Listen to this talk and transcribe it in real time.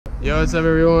Yo, what's up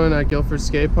everyone at Guilford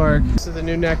Skate Park. This is the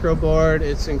new Necro board.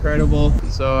 It's incredible.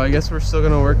 So I guess we're still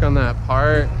gonna work on that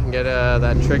part and get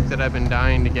that trick that I've been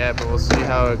dying to get, but we'll see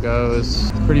how it goes.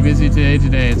 It's pretty busy today.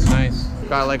 It's nice.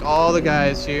 Got like all the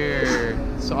guys here.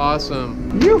 It's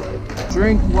awesome.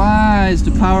 Drink wise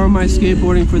to power my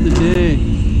skateboarding for the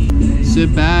day.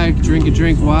 Sit back, drink a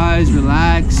drink wise,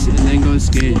 relax, and then go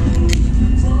skate.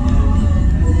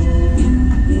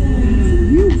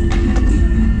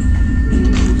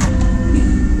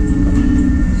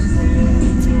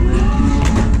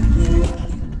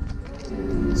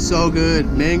 So good,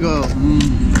 mango.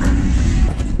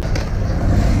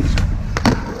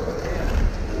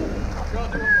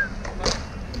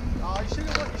 Oh, you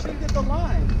should get the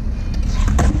line.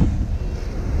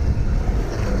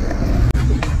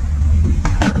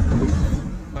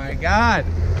 My God.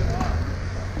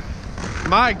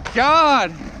 My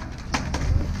God.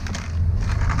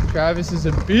 Travis is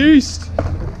a beast.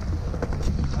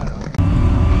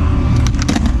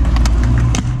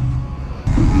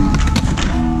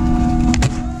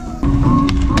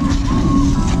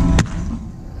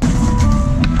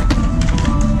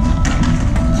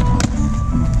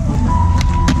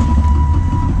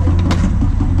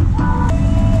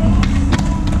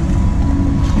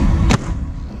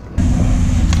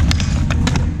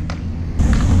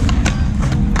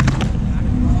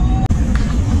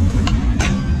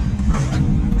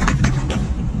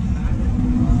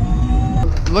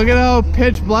 Look at how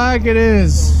pitch black it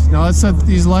is. Now let's set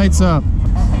these lights up.